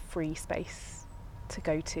kind of free space to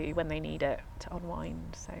go to when they need it to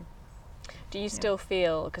unwind. So do you still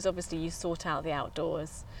feel, because obviously you sought out the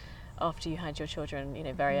outdoors after you had your children, you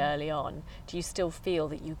know, very early on, do you still feel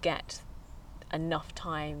that you get enough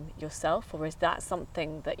time yourself, or is that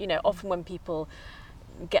something that, you know, often when people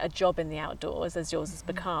get a job in the outdoors, as yours has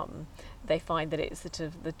become, they find that it's sort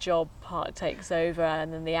of the job part takes over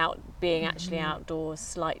and then the being actually outdoors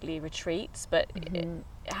slightly retreats, but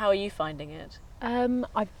how are you finding it?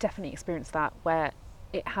 I've definitely experienced that, where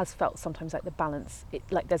it has felt sometimes like the balance,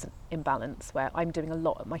 like there's an imbalance where I'm doing a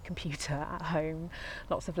lot at my computer at home,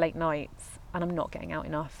 lots of late nights, and I'm not getting out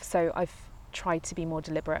enough. So I've tried to be more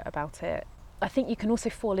deliberate about it. I think you can also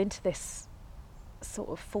fall into this sort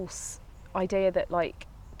of false idea that like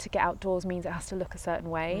to get outdoors means it has to look a certain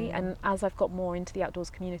way. And as I've got more into the outdoors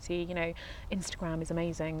community, you know, Instagram is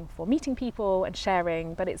amazing for meeting people and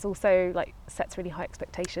sharing, but it's also like sets really high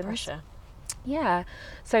expectations. Pressure. Yeah,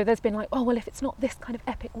 so there's been like, oh well, if it's not this kind of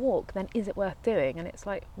epic walk, then is it worth doing? And it's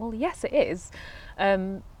like, well, yes it is.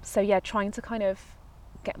 So yeah, trying to kind of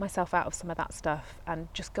get myself out of some of that stuff and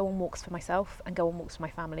just go on walks for myself and go on walks for my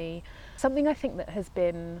family. Something I think that has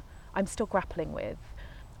been, I'm still grappling with,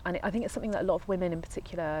 and I think it's something that a lot of women in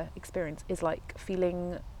particular experience, is like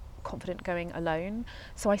feeling confident going alone.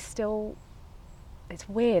 So it's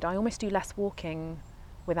weird, I almost do less walking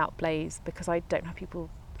without Blaze because I don't have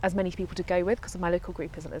as many people to go with, because my local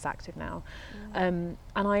group isn't as active now. And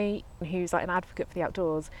I, who's like an advocate for the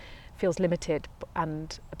outdoors, feels limited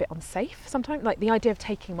and a bit unsafe sometimes. Like the idea of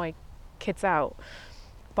taking my kids out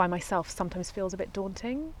by myself sometimes feels a bit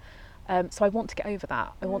daunting. So I want to get over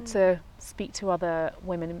that. I want to speak to other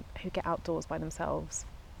women who get outdoors by themselves.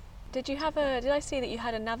 Did I see that you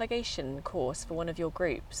had a navigation course for one of your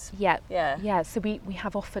groups? Yeah. So we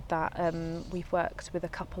have offered that. We've worked with a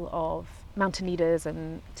couple of mountain leaders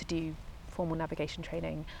and to do formal navigation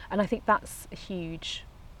training, and I think that's a huge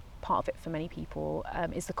part of it for many people,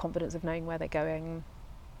 is the confidence of knowing where they're going,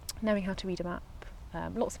 knowing how to read a map.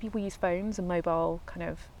 Lots of people use phones and mobile kind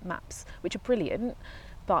of maps, which are brilliant,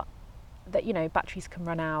 but that, you know, batteries can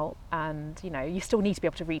run out, and you know, you still need to be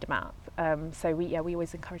able to read a map. So we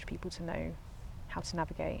always encourage people to know how to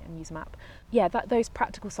navigate and use a map. Yeah, those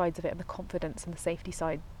practical sides of it and the confidence and the safety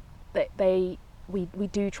side, we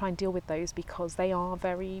do try and deal with those, because they are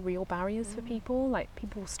very real barriers for people. Like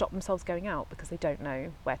people stop themselves going out because they don't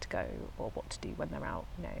know where to go or what to do when they're out,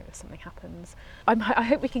 you know, if something happens. I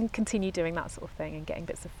hope we can continue doing that sort of thing and getting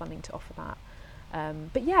bits of funding to offer that.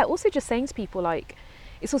 But yeah, also just saying to people, like,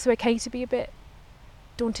 it's also okay to be a bit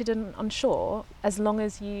daunted and unsure, as long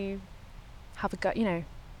as you have a go, you know,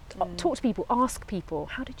 talk to people, ask people,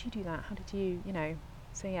 how did you do that? How did you, you know?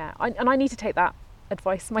 So yeah, I need to take that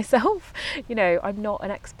advice myself. You know, I'm not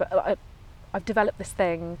an expert. I've developed this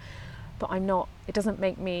thing, but it doesn't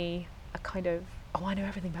make me a kind of, oh, I know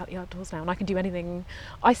everything about the outdoors now and I can do anything.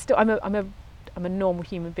 I'm a normal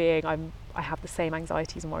human being. I have the same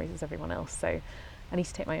anxieties and worries as everyone else. So I need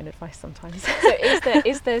to take my own advice sometimes. So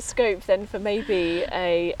is there scope then for maybe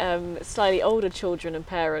a slightly older children and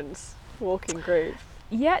parents walking group?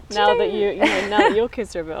 Yeah. Now that your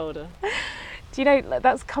kids are a bit older. Do you know,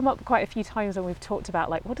 that's come up quite a few times when we've talked about,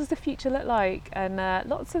 like, what does the future look like? And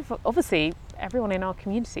lots of, obviously, everyone in our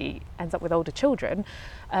community ends up with older children.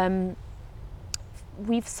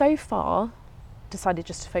 We've so far decided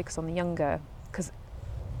just to focus on the younger, because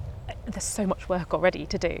there's so much work already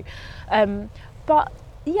to do. But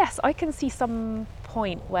yes, I can see some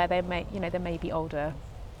point where there may be older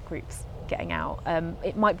groups getting out.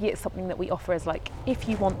 It might be something that we offer as like, if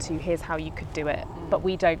you want to, here's how you could do it, but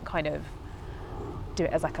we don't kind of do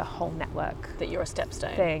it as like a whole network that you're a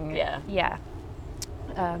stepstone thing. Yeah.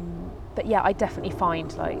 But yeah, I definitely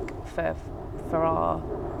find like for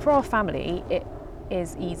our family, it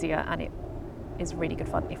is easier and it is really good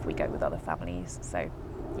fun if we go with other families. So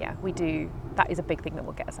yeah, we do. That is a big thing that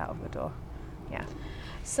will get us out of the door. Yeah.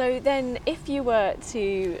 So then, if you were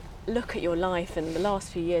to look at your life in the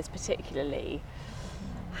last few years particularly,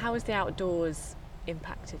 how has the outdoors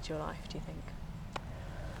impacted your life, do you think?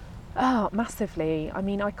 Oh, massively. I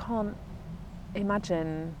mean, I can't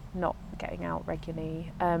imagine not getting out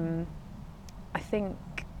regularly. I think,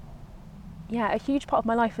 yeah, a huge part of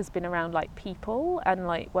my life has been around like people and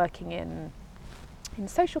like working in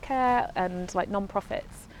social care and like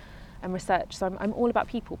non-profits and research. So I'm all about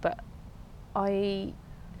people, but I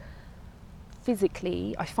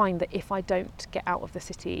find that if I don't get out of the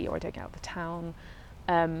city or I don't get out of the town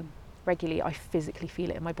regularly, I physically feel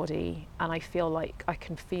it in my body, and I feel like I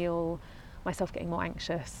can feel myself getting more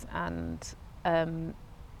anxious, and so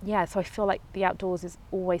I feel like the outdoors is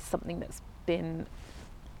always something that's been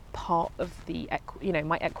part of the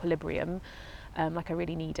my equilibrium, like I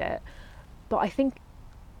really need it. But I think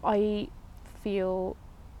I feel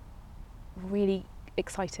really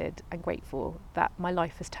excited and grateful that my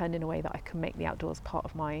life has turned in a way that I can make the outdoors part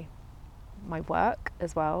of my work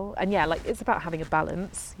as well. And yeah, like it's about having a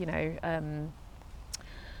balance,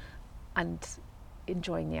 and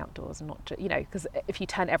enjoying the outdoors, and not just, because if you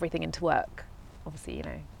turn everything into work, obviously,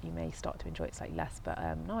 you may start to enjoy it slightly less. But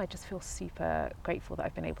no, I just feel super grateful that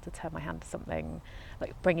I've been able to turn my hand to something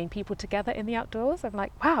like bringing people together in the outdoors. I'm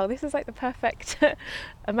like, wow, this is like the perfect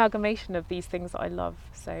amalgamation of these things that I love.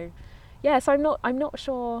 So yeah, so I'm not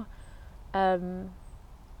sure. I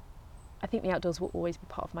think the outdoors will always be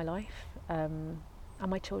part of my life, and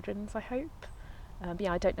my children's, I hope. But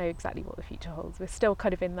yeah, I don't know exactly what the future holds. We're still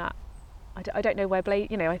kind of in that. I don't know where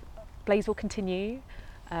Blaze will continue,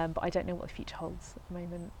 but I don't know what the future holds at the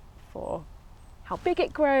moment for how big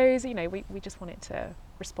it grows. We just want it to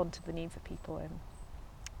respond to the needs of people, and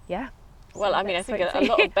yeah. Well, I mean, I think a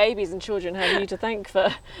lot of babies and children have you to thank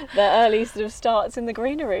for their early sort of starts in the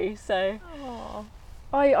greenery. So,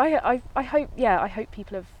 I hope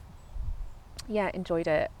people have enjoyed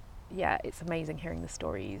it. Yeah, it's amazing hearing the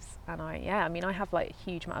stories, and I have like a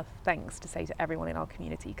huge amount of thanks to say to everyone in our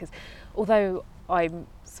community, because although I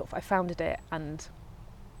founded it and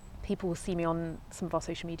people will see me on some of our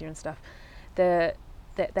social media and stuff, there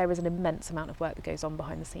is an immense amount of work that goes on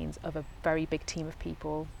behind the scenes of a very big team of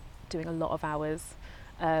people doing a lot of hours.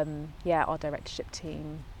 Our directorship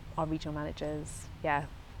team, our regional managers,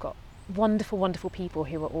 got wonderful people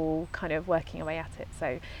who are all kind of working away at it,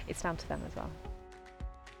 so it's down to them as well.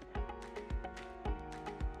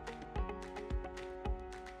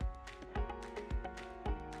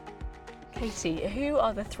 Katy, who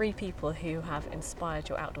are the 3 people who have inspired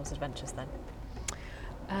your outdoors adventures then?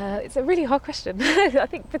 It's a really hard question. I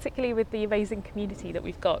think particularly with the amazing community that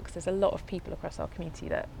we've got, because there's a lot of people across our community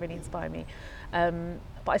that really inspire me.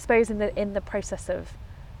 But I suppose in the process of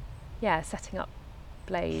setting up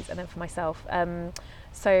Blaze, and then for myself,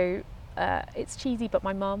 it's cheesy, but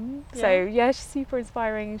my mum. Yeah. So she's super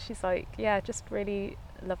inspiring. She's like just really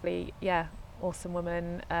lovely, awesome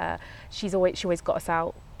woman. She always got us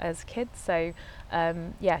out as kids, so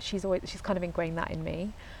she's kind of ingrained that in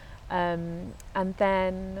me. And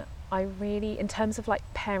then I really, in terms of like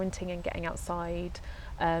parenting and getting outside,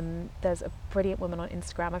 there's a brilliant woman on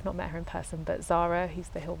Instagram. I've not met her in person, but Zara, who's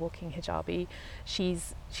the hill walking hijabi.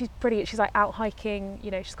 She's brilliant. She's like out hiking.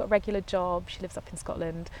 She's got a regular job. She lives up in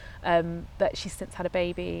Scotland, but she's since had a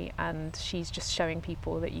baby, and she's just showing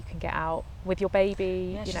people that you can get out with your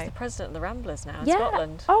baby. Yeah, she's the president of the Ramblers now in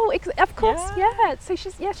Scotland. Oh, of course, yeah. So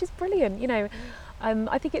she's brilliant.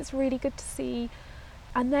 I think it's really good to see.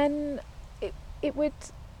 And then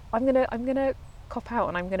I'm gonna cop out,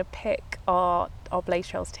 and I'm gonna pick our Blaze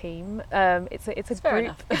Trails team. It's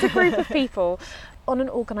a group of people. On an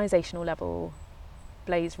organisational level,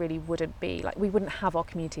 Blaze really wouldn't be we wouldn't have our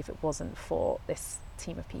community if it wasn't for this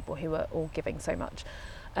team of people who are all giving so much.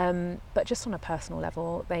 But just on a personal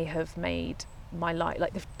level, they have made my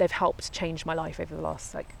life, they've helped change my life over the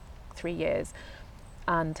last 3 years,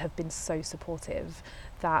 and have been so supportive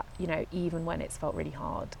that even when it's felt really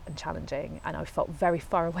hard and challenging, and I felt very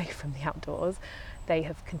far away from the outdoors, they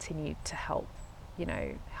have continued to help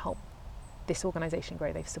this organisation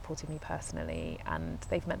grow. They've supported me personally, and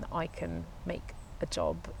they've meant that I can make a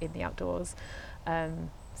job in the outdoors.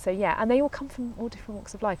 And they all come from all different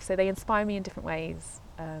walks of life, so they inspire me in different ways.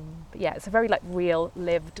 But it's a very real,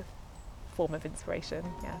 lived form of inspiration.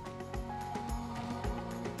 Yeah.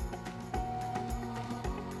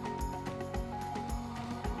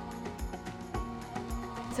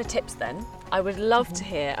 So tips then. I would love to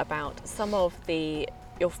hear about some of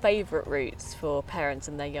your favourite routes for parents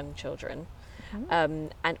and their young children,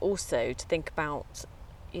 and also to think about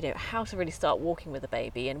how to really start walking with a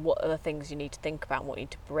baby, and what are the things you need to think about and what you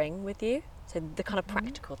need to bring with you. So the kind of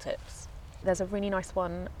practical tips. There's a really nice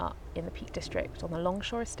one up in the Peak District on the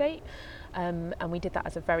Longshore Estate, and we did that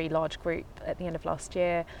as a very large group at the end of last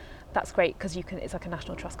year. That's great because it's like a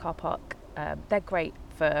National Trust car park. They're great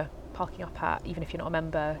for parking up at, even if you're not a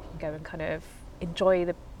member. You can go and kind of enjoy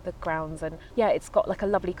the grounds, and it's got a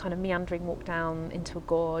lovely kind of meandering walk down into a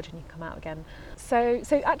gorge, and you come out again. So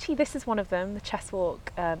actually this is one of them, the Chess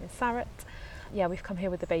Walk in Sarrett. We've come here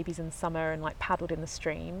with the babies in summer and paddled in the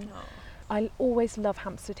stream. Oh. I always love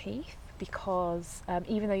Hampstead Heath, because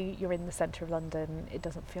even though you're in the centre of London, it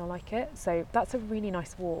doesn't feel like it. So that's a really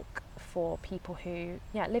nice walk for people who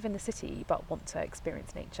live in the city but want to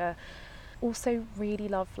experience nature. Also really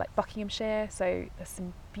love Buckinghamshire, so there's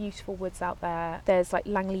some beautiful woods out there. There's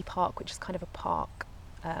Langley Park, which is kind of a park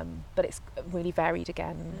but it's really varied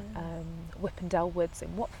again. Whippendale Woods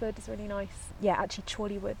in Watford is really nice. Yeah, actually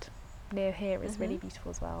Chorleywood near here is really beautiful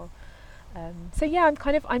as well. So yeah,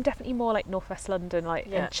 I'm definitely more like Northwest London,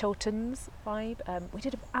 and Chilterns vibe. We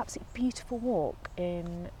did an absolutely beautiful walk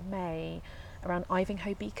in May around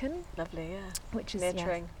Ivinghoe Beacon. Lovely, yeah. Which is near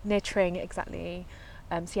Tring. Near Tring, exactly.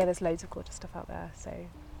 So yeah, there's loads of gorgeous stuff out there. So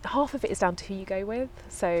half of it is down to who you go with.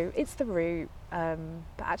 So it's the route,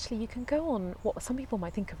 but actually you can go on what some people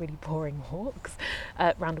might think are really boring walks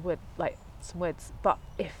around a wood, like some woods. But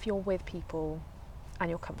if you're with people and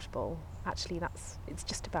you're comfortable, actually it's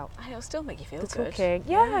just about it'll still make you feel the good. Talking.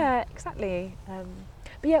 Yeah, exactly.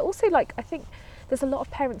 But yeah, also like I think there's a lot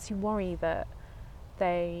of parents who worry that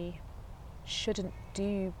they shouldn't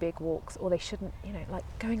do big walks, or they shouldn't, like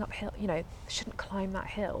going uphill, shouldn't climb that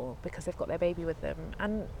hill because they've got their baby with them.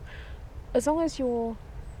 And as long as you're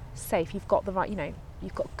safe, you've got the right,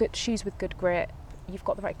 you've got good shoes with good grip, you've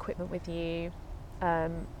got the right equipment with you,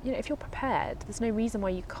 if you're prepared, there's no reason why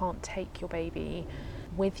you can't take your baby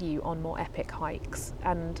with you on more epic hikes.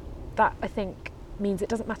 And that, I think, means it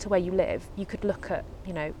doesn't matter where you live. You could look at,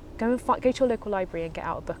 go to your local library and get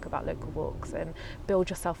out a book about local walks and build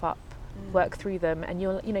yourself up, work through them, and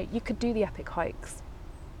you could do the epic hikes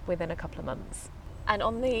within a couple of months. And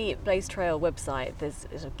on the Blaze Trail website, there's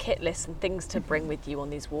a kit list and things to bring with you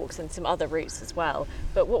on these walks, and some other routes as well.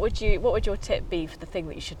 But what would your tip be for the thing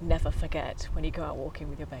that you should never forget when you go out walking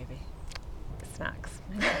with your baby? Snacks.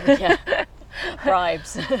 Yeah.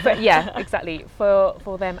 Bribes. But yeah, exactly,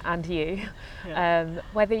 for them and you. Yeah.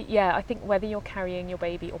 I think whether you're carrying your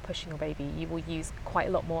baby or pushing your baby, you will use quite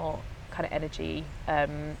a lot more kind of energy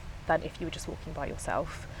than if you were just walking by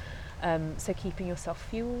yourself. So keeping yourself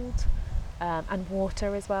fueled. And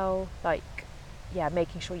water as well,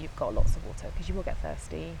 making sure you've got lots of water because you will get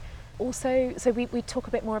thirsty. Also, so we talk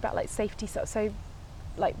a bit more about like safety stuff. So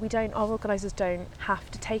our organisers don't have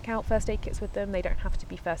to take out first aid kits with them. They don't have to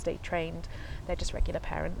be first aid trained. They're just regular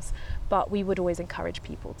parents. But we would always encourage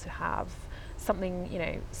people to have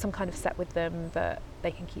something, some kind of set with them that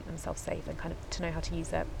they can keep themselves safe and kind of to know how to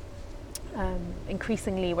use it.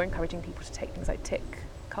 Increasingly, we're encouraging people to take things like tick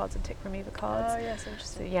cards and tick remover cards. Oh yes,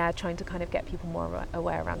 interesting. So yeah, trying to kind of get people more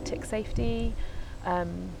aware around tick safety.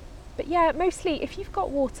 But yeah, mostly if you've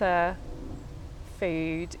got water,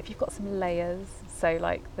 food, if you've got some layers, so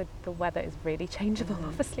like the weather is really changeable,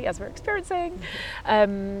 obviously, as we're experiencing.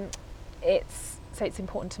 It's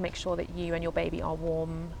important to make sure that you and your baby are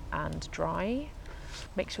warm and dry.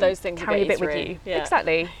 Make sure those you things carry a bit with through. you. Yeah.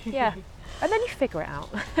 Exactly. Yeah. And then you figure it out.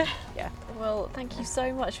 Yeah. Well, thank you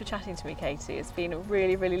so much for chatting to me, Katy. It's been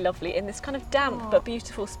really, really lovely in this kind of damp but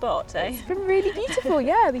beautiful spot, eh? It's been really beautiful,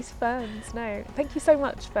 yeah, these ferns. No, thank you so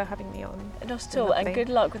much for having me on. Not at all, and good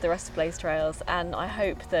luck with the rest of Blaze Trails, and I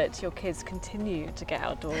hope that your kids continue to get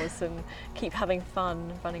outdoors and keep having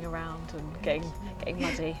fun running around and getting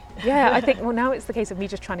muddy. Yeah, I think, well, now it's the case of me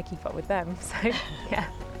just trying to keep up with them, so yeah.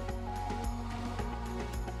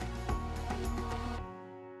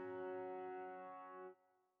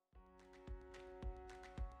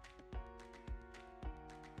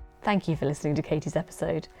 Thank you for listening to Katy's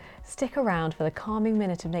episode. Stick around for the calming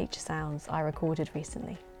minute of nature sounds I recorded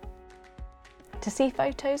recently. To see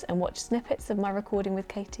photos and watch snippets of my recording with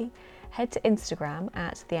Katy, head to Instagram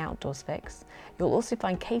at The Outdoors Fix. You'll also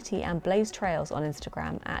find Katy and Blaze Trails on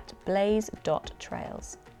Instagram at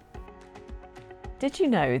blaze.trails. Did you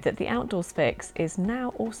know that The Outdoors Fix is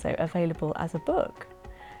now also available as a book?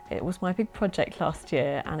 It was my big project last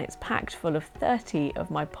year, and it's packed full of 30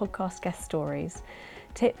 of my podcast guest stories,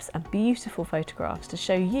 tips and beautiful photographs to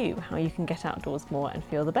show you how you can get outdoors more and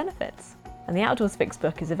feel the benefits. And the Outdoors Fix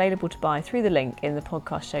book is available to buy through the link in the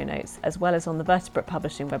podcast show notes, as well as on the Vertebrate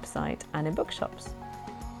Publishing website and in bookshops.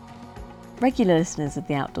 Regular listeners of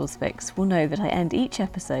the Outdoors Fix will know that I end each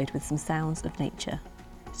episode with some sounds of nature.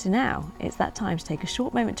 So now it's that time to take a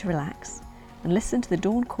short moment to relax and listen to the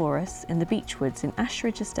dawn chorus in the Beechwoods in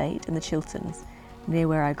Ashridge Estate in the Chilterns, near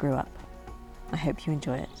where I grew up. I hope you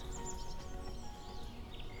enjoy it.